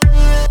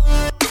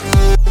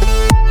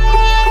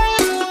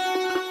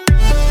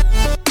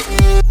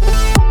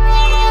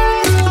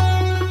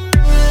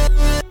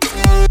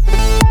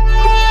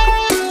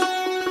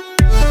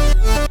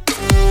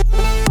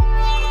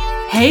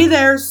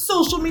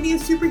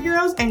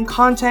superheroes and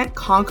content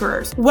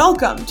conquerors.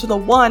 Welcome to the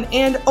one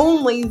and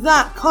only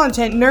That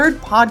Content Nerd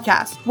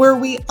podcast, where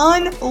we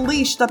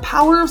unleash the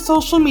power of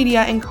social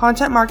media and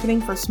content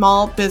marketing for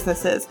small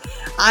businesses.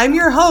 I'm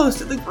your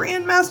host, the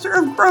Grandmaster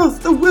of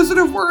Growth, the Wizard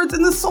of Words,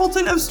 and the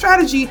Sultan of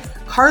Strategy,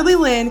 Carly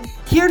Lynn,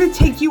 here to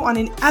take you on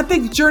an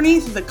epic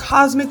journey through the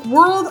cosmic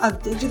world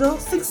of digital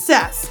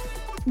success.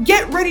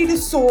 Get ready to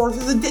soar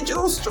through the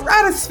digital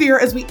stratosphere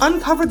as we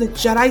uncover the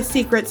Jedi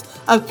secrets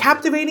of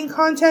captivating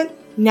content,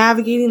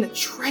 navigating the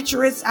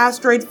treacherous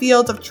asteroid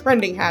fields of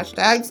trending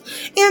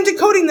hashtags, and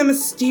decoding the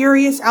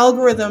mysterious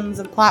algorithms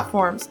of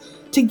platforms.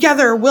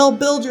 Together, we'll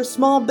build your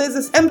small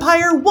business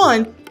empire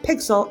one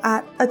pixel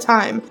at a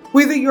time.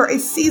 Whether you're a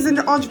seasoned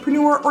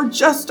entrepreneur or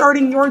just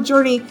starting your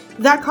journey,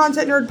 That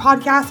Content Nerd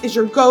podcast is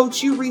your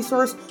go-to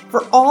resource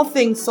for all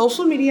things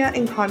social media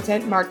and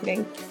content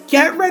marketing.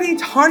 Get ready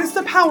to harness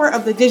the power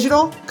of the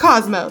digital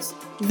cosmos.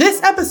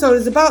 This episode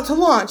is about to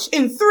launch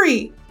in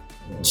 3,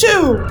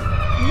 2,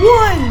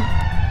 1.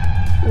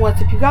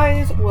 What's up, you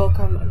guys?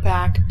 Welcome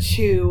back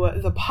to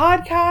the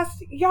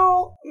podcast.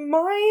 Y'all,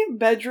 my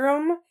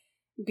bedroom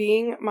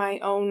being my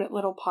own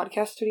little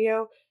podcast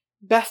studio,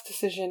 best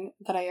decision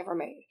that I ever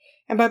made.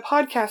 And by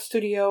podcast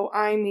studio,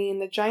 I mean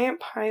the giant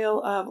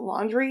pile of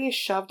laundry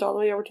shoved all the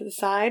way over to the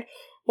side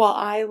while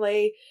I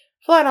lay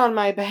flat on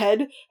my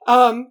bed,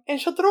 and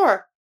shut the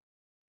door.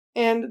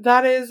 And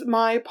that is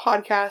my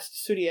podcast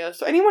studio.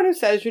 So anyone who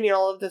says you need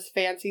all of this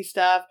fancy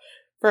stuff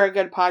for a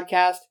good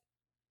podcast,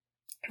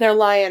 they're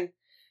lying.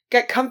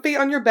 Get comfy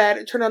on your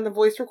bed, turn on the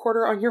voice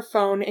recorder on your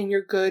phone, and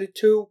you're good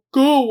to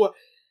go.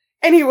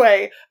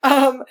 Anyway,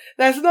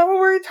 that's not what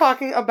we're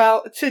talking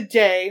about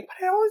today,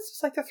 but I always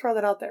just like to throw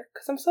that out there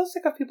because I'm so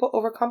sick of people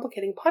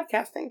overcomplicating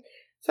podcasting.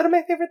 It's one of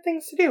my favorite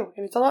things to do,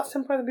 and it's a lot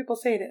simpler than people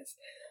say it is.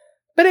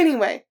 But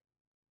anyway,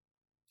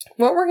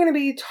 what we're going to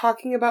be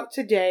talking about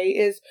today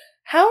is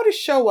how to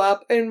show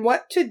up and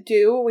what to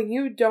do when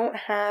you don't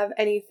have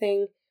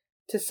anything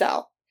to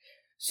sell.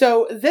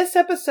 So this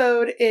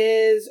episode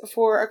is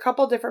for a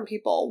couple different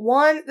people.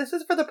 One, this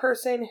is for the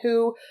person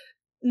who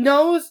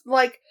knows,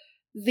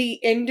 the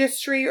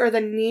industry or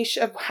the niche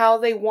of how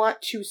they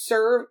want to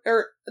serve,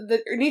 or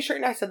the niche,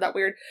 I said that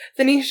weird,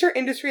 the niche or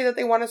industry that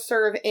they want to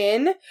serve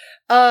in,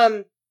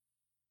 and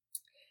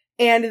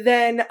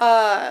then,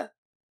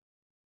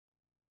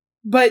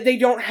 but they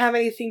don't have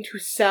anything to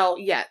sell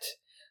yet.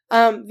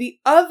 The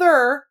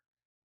other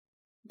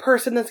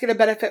person that's going to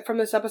benefit from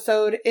this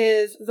episode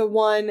is the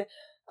one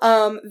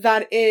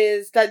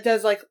that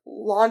does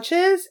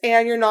launches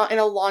and you're not in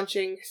a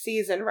launching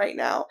season right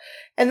now.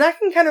 And that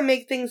can kind of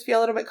make things feel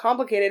a little bit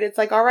complicated. It's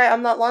like, all right,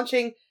 I'm not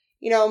launching,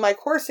 my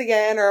course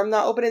again, or I'm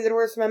not opening the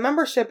doors to my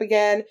membership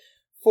again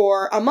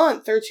for a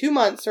month or 2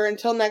 months or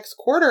until next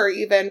quarter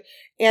even.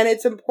 And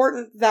it's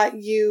important that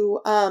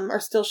you, are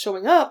still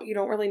showing up. You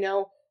don't really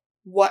know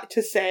what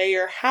to say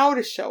or how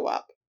to show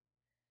up.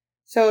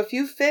 So if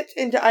you fit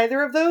into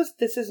either of those,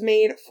 this is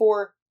made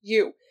for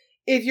you.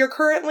 If you're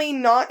currently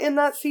not in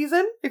that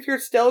season, if you're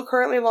still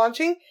currently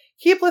launching,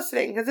 keep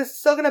listening because this is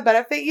still going to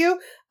benefit you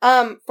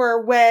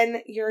for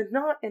when you're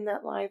not in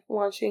that live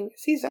launching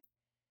season.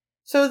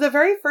 So the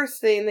very first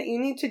thing that you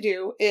need to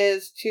do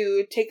is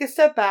to take a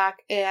step back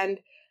and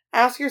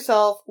ask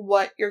yourself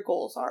what your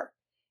goals are.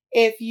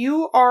 If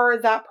you are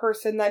that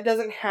person that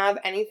doesn't have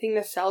anything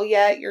to sell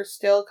yet, you're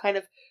still kind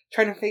of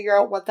trying to figure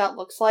out what that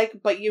looks like,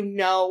 but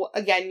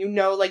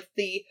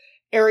the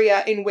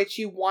area in which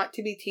you want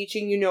to be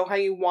teaching, how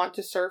you want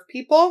to serve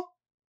people,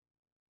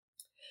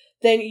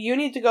 then you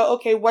need to go,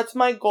 okay, what's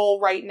my goal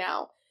right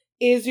now?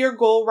 Is your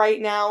goal right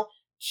now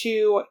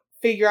to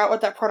figure out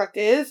what that product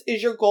is?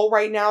 Is your goal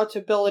right now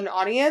to build an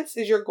audience?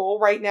 Is your goal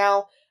right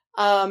now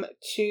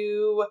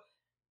to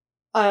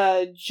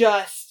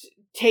just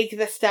take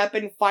the step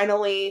and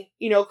finally,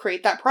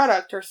 create that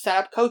product or set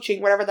up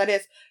coaching, whatever that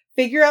is?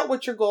 Figure out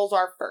what your goals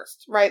are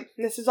first, right?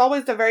 This is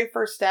always the very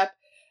first step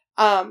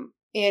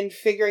in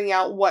figuring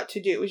out what to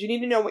do, is you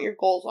need to know what your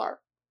goals are.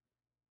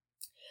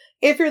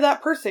 If you're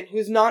that person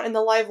who's not in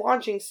the live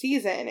launching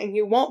season and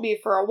you won't be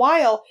for a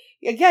while,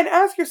 again,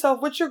 ask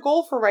yourself, what's your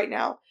goal for right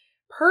now?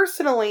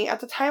 Personally, at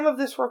the time of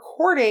this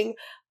recording,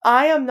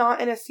 I am not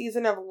in a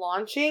season of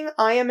launching.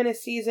 I am in a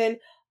season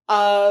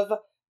of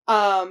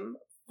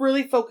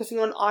really focusing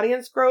on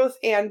audience growth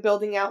and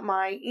building out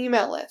my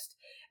email list.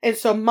 And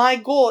so my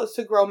goal is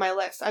to grow my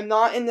list. I'm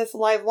not in this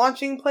live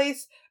launching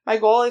place. My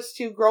goal is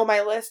to grow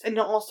my list and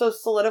to also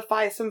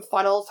solidify some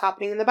funnels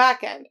happening in the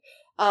back end.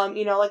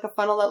 Like a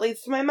funnel that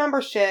leads to my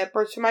membership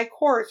or to my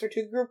course or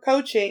to group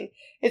coaching.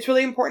 It's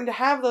really important to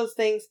have those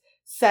things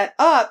set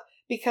up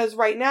because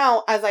right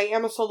now, as I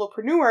am a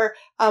solopreneur,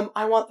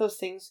 I want those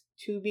things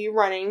to be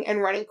running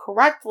and running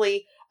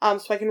correctly,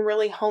 so I can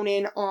really hone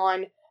in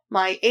on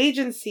my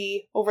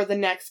agency over the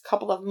next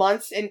couple of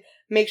months and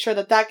make sure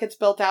that that gets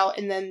built out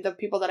and then the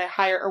people that I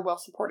hire are well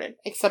supported,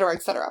 etc.,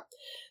 etc.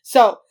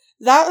 So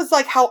that was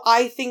how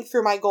I think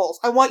through my goals.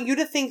 I want you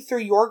to think through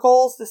your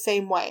goals the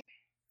same way.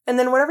 And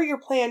then whatever your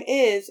plan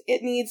is,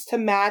 it needs to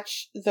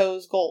match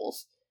those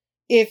goals.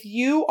 If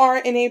you are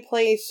in a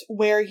place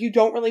where you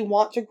don't really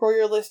want to grow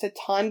your list a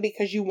ton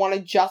because you want to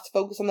just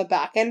focus on the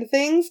back end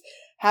things,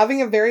 having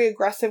a very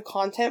aggressive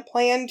content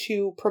plan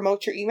to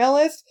promote your email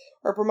list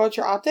or promote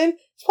your opt-in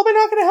is probably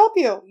not going to help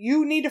you.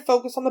 You need to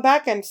focus on the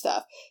back end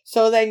stuff.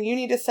 So then you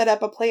need to set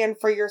up a plan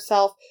for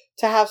yourself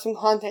to have some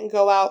content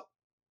go out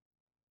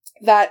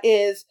that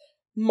is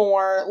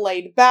more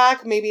laid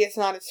back. Maybe it's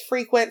not as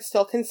frequent,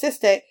 still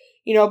consistent,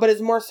 but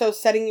it's more so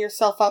setting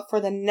yourself up for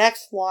the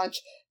next launch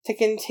to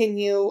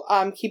continue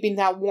keeping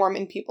that warm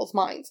in people's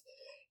minds.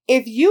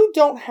 If you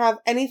don't have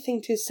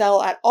anything to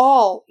sell at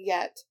all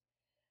yet,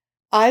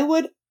 I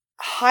would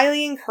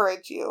highly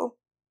encourage you,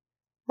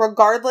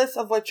 regardless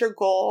of what your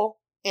goal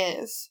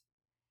is.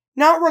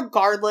 Not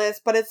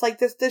regardless, but it's like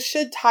this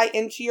should tie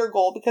into your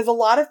goal, because a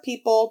lot of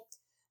people,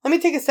 let me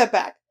take a step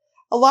back.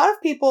 A lot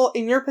of people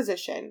in your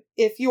position,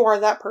 if you are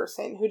that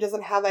person who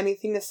doesn't have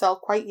anything to sell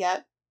quite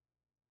yet,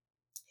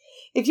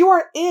 if you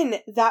are in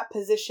that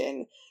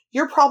position,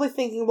 you're probably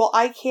thinking, well,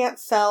 I can't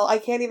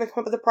even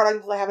come up with a product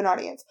until I have an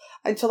audience,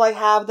 until I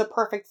have the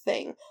perfect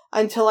thing,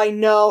 until I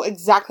know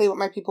exactly what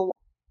my people want.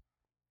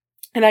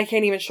 And I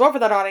can't even show up for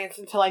that audience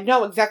until I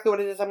know exactly what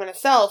it is I'm going to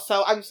sell,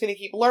 so I'm just going to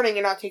keep learning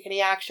and not take any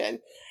action.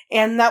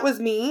 And that was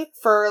me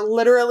for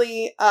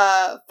literally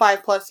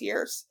 5+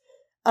 years.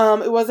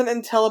 It wasn't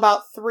until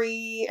about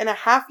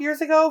 3.5 years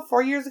ago,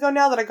 4 years ago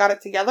now, that I got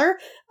it together,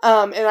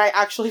 and I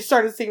actually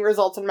started seeing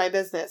results in my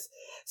business.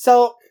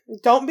 So,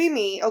 don't be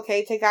me,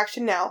 okay? Take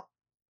action now.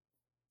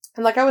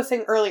 And like I was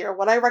saying earlier,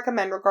 what I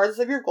recommend, regardless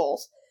of your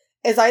goals,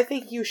 is I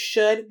think you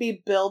should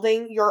be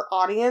building your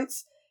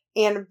audience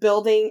and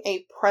building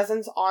a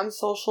presence on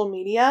social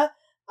media,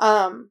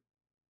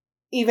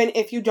 even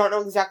if you don't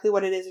know exactly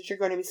what it is that you're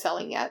going to be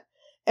selling yet.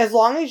 As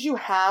long as you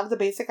have the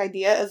basic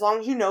idea, as long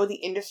as you know the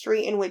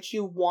industry in which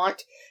you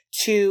want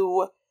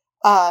to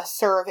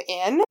serve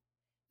in,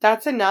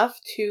 that's enough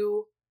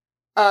to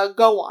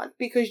go on,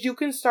 because you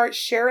can start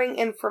sharing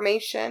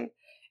information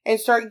and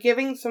start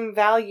giving some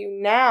value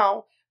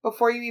now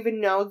before you even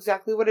know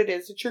exactly what it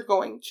is that you're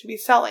going to be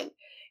selling.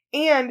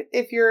 And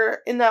if you're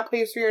in that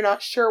place where you're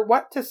not sure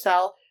what to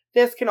sell,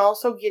 this can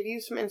also give you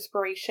some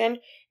inspiration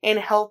and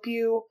help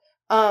you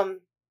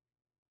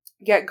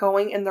get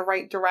going in the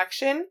right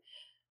direction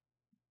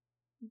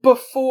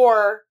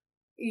before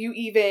you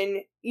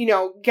even,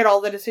 get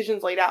all the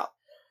decisions laid out.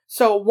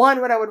 So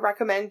one, what I would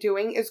recommend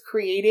doing is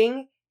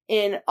creating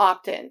an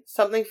opt-in,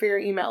 something for your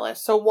email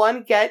list. So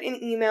one, get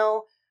an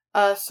email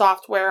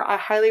software. I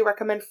highly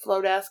recommend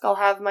Flowdesk. I'll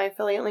have my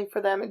affiliate link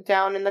for them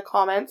down in the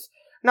comments.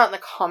 Not in the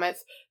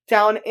comments,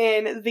 down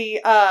in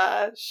the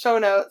show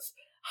notes.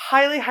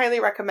 Highly, highly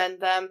recommend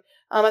them.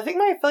 I think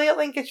my affiliate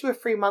link gets you a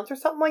free month or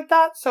something like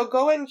that. So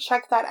go and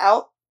check that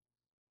out.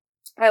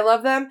 I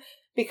love them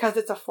because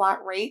it's a flat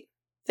rate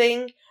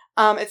thing.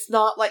 It's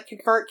not like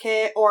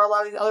ConvertKit or a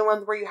lot of these other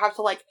ones where you have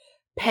to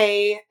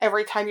pay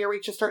every time you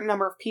reach a certain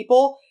number of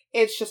people.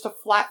 It's just a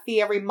flat fee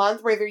every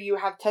month, whether you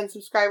have 10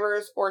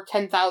 subscribers or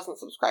 10,000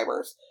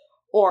 subscribers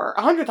or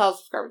 100,000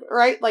 subscribers,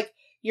 right?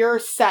 You're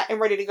set and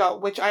ready to go,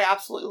 which I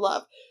absolutely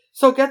love.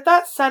 So get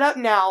that set up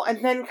now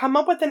and then come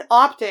up with an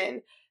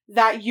opt-in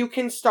that you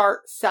can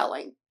start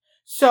selling.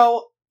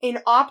 So an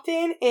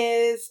opt-in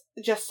is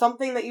just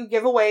something that you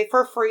give away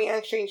for free in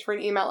exchange for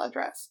an email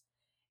address.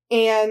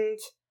 And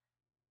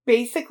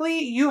basically,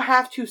 you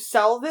have to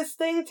sell this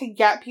thing to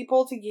get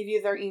people to give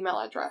you their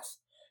email address.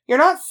 You're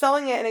not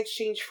selling it in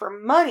exchange for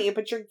money,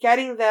 but you're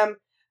getting them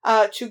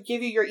to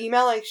give you your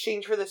email in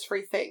exchange for this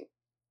free thing.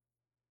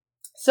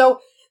 So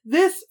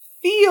this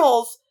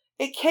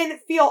it can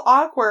feel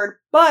awkward,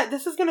 but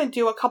this is going to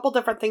do a couple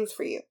different things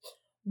for you.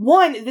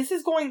 One, this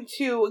is going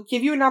to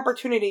give you an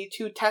opportunity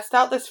to test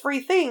out this free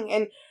thing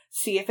and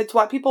see if it's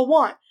what people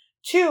want.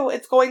 Two,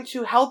 it's going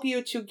to help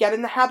you to get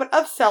in the habit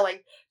of selling,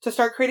 to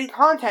start creating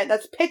content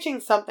that's pitching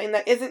something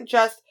that isn't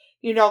just,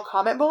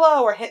 comment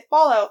below or hit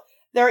follow.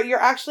 You're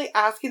actually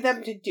asking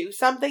them to do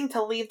something,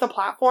 to leave the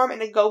platform and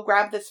to go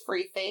grab this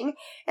free thing.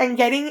 And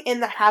getting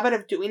in the habit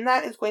of doing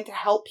that is going to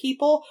help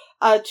people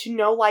to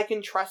know, like,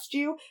 and trust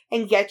you,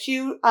 and get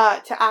you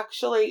get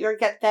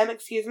them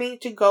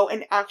to go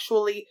and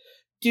actually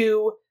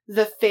do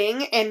the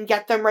thing and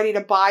get them ready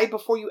to buy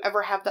before you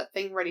ever have that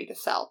thing ready to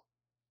sell.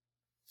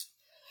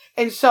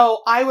 And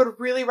so I would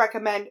really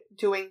recommend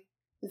doing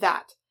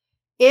that.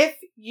 If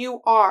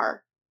you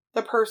are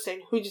the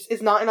person who just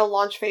is not in a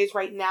launch phase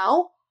right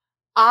now,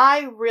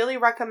 I really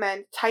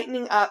recommend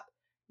tightening up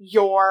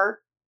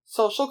your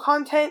social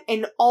content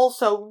and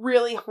also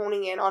really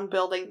honing in on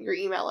building your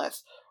email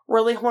list,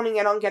 really honing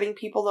in on getting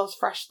people those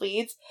fresh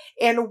leads,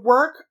 and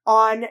work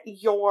on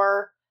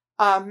your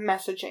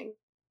messaging.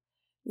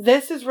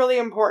 This is really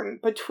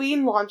important.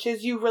 Between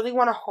launches, you really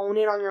want to hone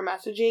in on your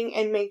messaging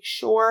and make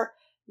sure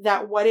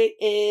that what it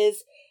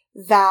is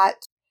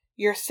that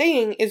you're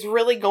saying is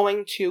really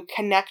going to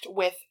connect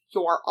with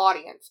your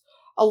audience.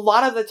 A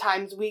lot of the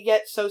times we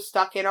get so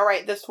stuck in, all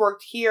right, this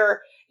worked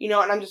here, and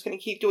I'm just going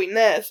to keep doing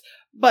this.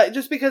 But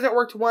just because it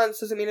worked once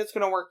doesn't mean it's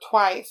going to work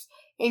twice.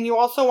 And you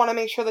also want to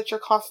make sure that you're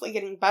constantly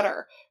getting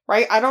better,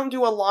 right? I don't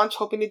do a launch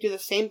hoping to do the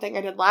same thing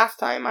I did last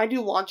time. I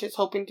do launches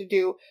hoping to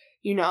do,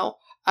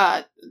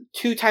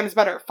 2 times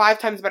better, 5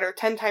 times better,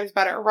 10 times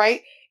better,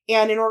 right?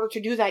 And in order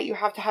to do that, you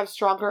have to have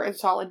stronger and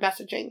solid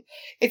messaging.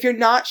 If you're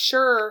not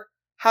sure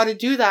how to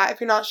do that, if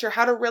you're not sure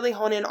how to really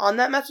hone in on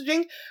that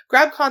messaging,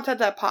 grab Content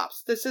That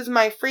Pops. This is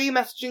my free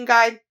messaging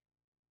guide.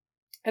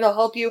 It'll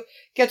help you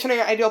get to know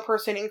your ideal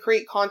person and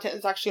create content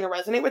that's actually going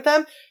to resonate with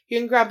them. You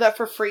can grab that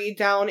for free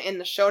down in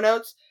the show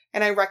notes,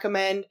 and I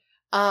recommend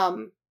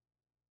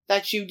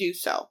that you do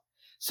so.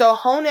 So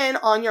hone in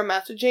on your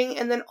messaging,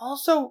 and then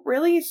also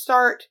really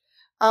start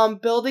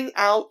building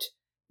out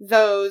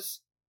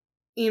those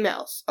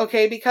emails,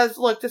 okay? Because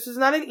look, this is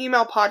not an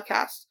email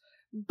podcast,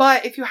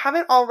 but if you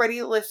haven't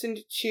already listened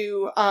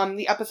to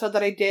the episode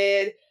that I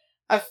did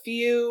a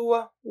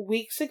few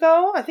weeks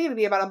ago, I think it'll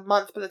be about a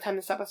month by the time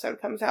this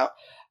episode comes out,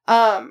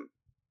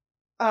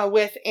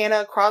 with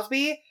Anna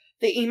Crosby,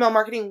 the email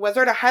marketing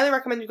wizard, I highly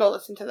recommend you go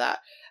listen to that,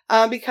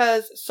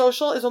 because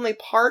social is only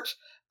part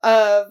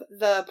of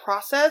the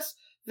process.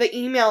 The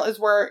email is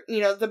where,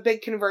 the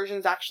big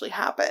conversions actually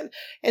happen.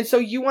 And so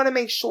you want to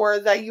make sure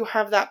that you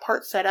have that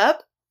part set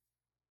up,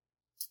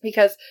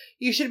 because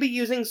you should be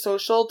using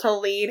social to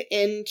lead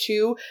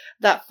into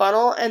that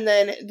funnel, and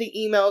then the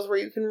emails where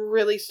you can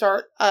really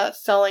start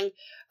selling,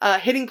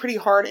 hitting pretty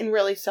hard and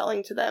really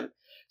selling to them.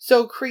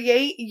 So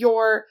create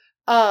your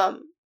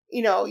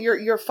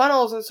your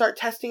funnels and start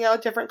testing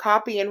out different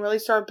copy and really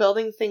start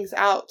building things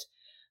out.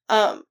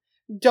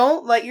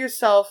 Don't let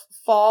yourself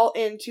fall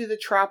into the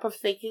trap of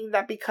thinking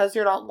that because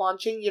you're not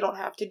launching, you don't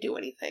have to do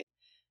anything.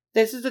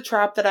 This is the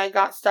trap that I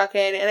got stuck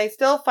in, and I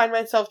still find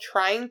myself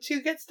trying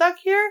to get stuck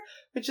here,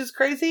 which is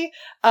crazy,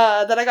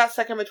 that I got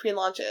stuck in between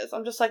launches.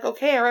 I'm just like,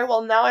 okay, all right,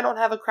 well, now I don't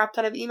have a crap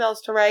ton of emails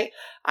to write.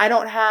 I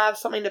don't have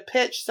something to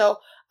pitch, so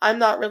I'm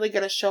not really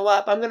going to show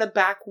up. I'm going to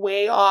back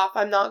way off.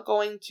 I'm not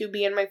going to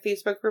be in my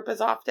Facebook group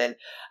as often.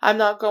 I'm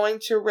not going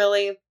to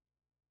really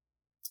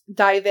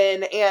dive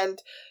in and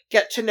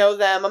get to know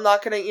them. I'm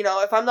not going to,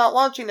 if I'm not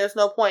launching, there's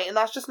no point, and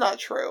that's just not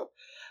true.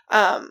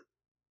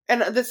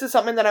 And this is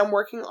something that I'm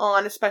working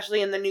on,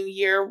 especially in the new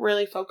year,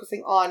 really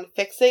focusing on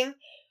fixing.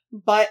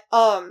 But,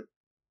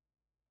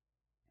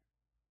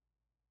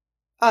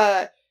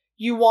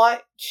 you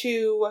want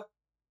to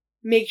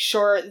make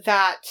sure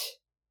that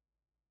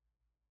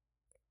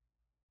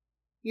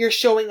you're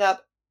showing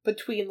up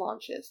between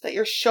launches, that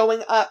you're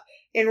showing up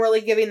and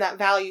really giving that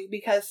value,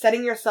 because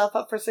setting yourself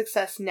up for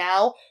success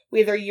now,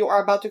 whether you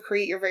are about to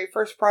create your very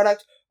first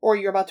product or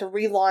you're about to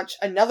relaunch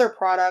another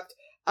product,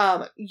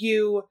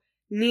 you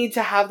need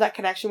to have that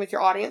connection with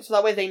your audience, so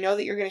that way they know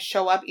that you're going to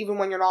show up even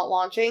when you're not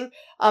launching,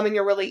 and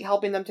you're really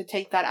helping them to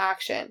take that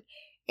action.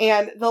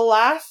 And the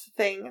last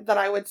thing that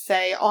I would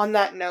say on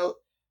that note,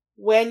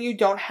 when you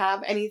don't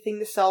have anything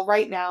to sell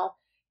right now,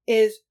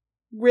 is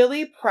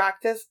really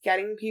practice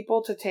getting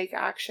people to take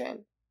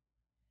action.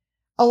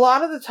 A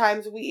lot of the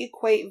times we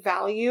equate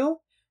value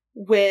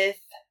with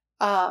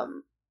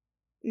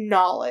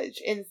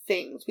knowledge in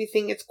things. We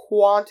think it's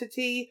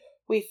quantity.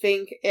 We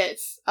think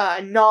it's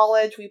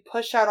knowledge. We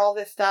push out all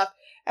this stuff.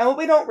 And what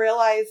we don't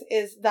realize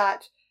is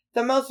that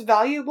the most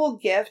valuable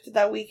gift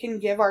that we can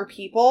give our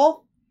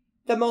people,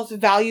 the most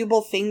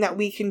valuable thing that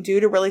we can do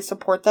to really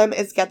support them,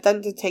 is get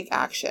them to take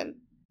action.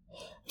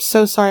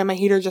 So sorry, my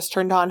heater just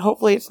turned on.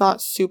 Hopefully it's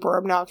not super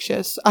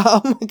obnoxious.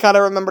 I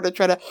gotta remember to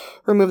try to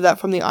remove that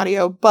from the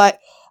audio. But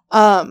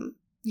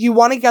you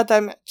want to get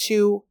them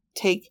to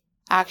take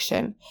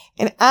action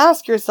and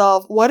ask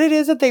yourself what it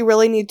is that they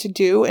really need to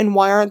do and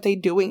why aren't they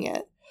doing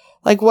it?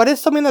 Like, what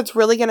is something that's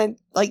really going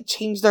to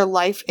change their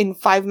life in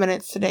 5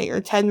 minutes today,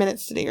 or 10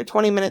 minutes today, or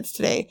 20 minutes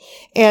today?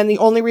 And the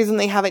only reason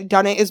they haven't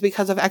done it is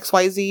because of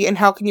XYZ, and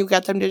how can you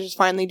get them to just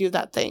finally do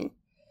that thing?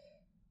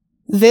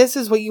 This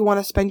is what you want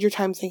to spend your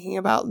time thinking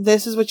about.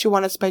 This is what you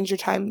want to spend your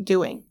time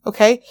doing.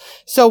 Okay.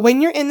 So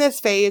when you're in this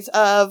phase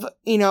of,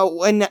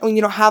 when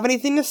you don't have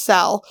anything to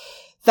sell,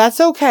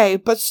 that's okay,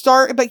 but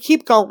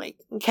keep going,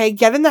 okay?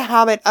 Get in the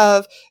habit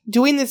of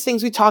doing these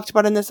things we talked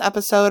about in this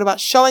episode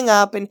about showing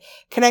up and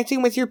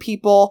connecting with your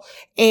people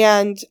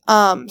and,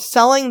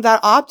 selling that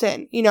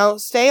opt-in,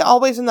 stay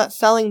always in that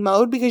selling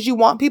mode, because you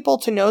want people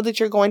to know that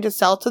you're going to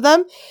sell to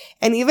them.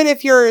 And even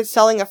if you're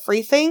selling a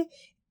free thing,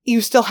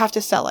 you still have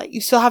to sell it.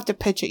 You still have to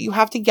pitch it. You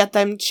have to get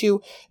them to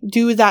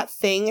do that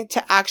thing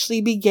to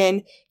actually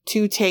begin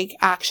to take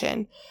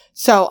action.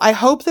 So I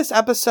hope this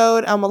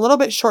episode, a little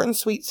bit short and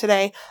sweet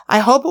today. I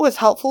hope it was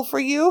helpful for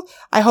you.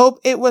 I hope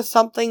it was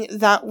something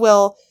that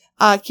will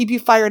keep you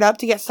fired up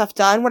to get stuff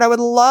done. What I would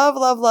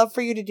love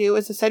for you to do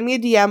is to send me a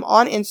DM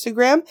on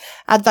Instagram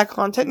at That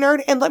Content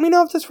Nerd and let me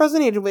know if this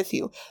resonated with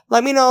you.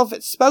 Let me know if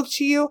it spoke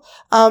to you.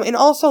 And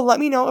also let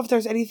me know if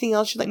there's anything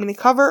else you'd like me to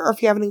cover, or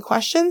if you have any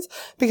questions,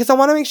 because I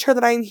want to make sure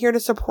that I'm here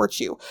to support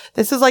you.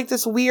 This is like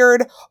this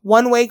weird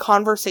one-way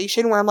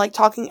conversation where I'm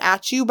talking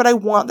at you, but I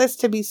want this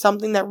to be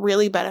something that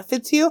really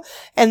benefits you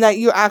and that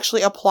you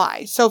actually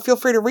apply. So feel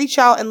free to reach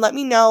out and let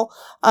me know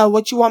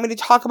what you want me to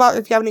talk about,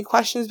 if you have any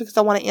questions, because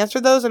I want to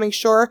answer those and make make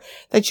sure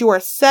that you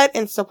are set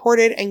and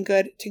supported and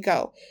good to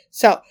go.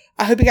 So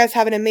I hope you guys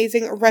have an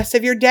amazing rest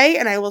of your day,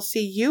 and I will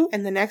see you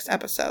in the next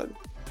episode.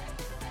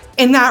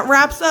 And that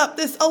wraps up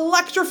this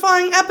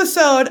electrifying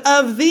episode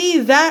of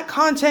the That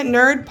Content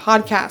Nerd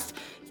podcast.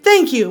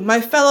 Thank you,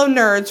 my fellow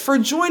nerds, for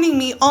joining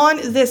me on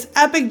this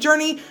epic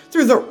journey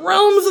through the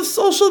realms of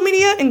social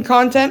media and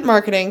content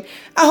marketing.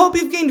 I hope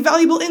you've gained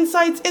valuable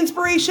insights,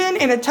 inspiration,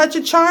 and a touch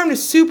of charm to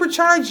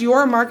supercharge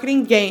your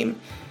marketing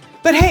game.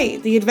 But hey,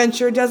 the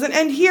adventure doesn't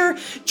end here.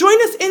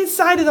 Join us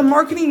inside of the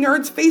Marketing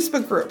Nerds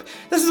Facebook group.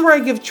 This is where I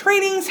give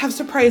trainings, have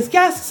surprise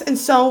guests, and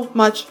so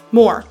much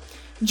more.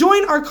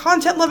 Join our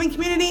content-loving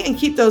community and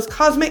keep those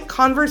cosmic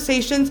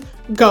conversations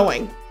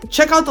going.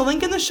 Check out the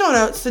link in the show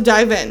notes to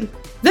dive in.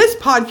 This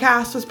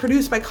podcast was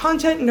produced by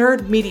Content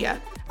Nerd Media,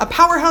 a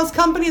powerhouse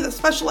company that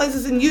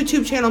specializes in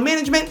YouTube channel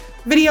management,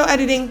 video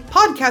editing,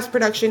 podcast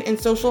production, and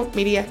social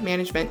media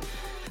management.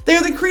 They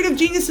are the creative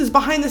geniuses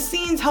behind the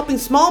scenes helping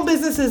small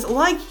businesses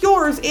like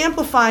yours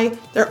amplify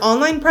their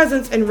online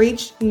presence and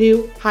reach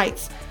new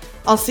heights.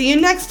 I'll see you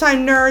next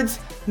time, nerds.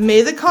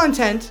 May the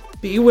content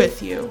be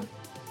with you.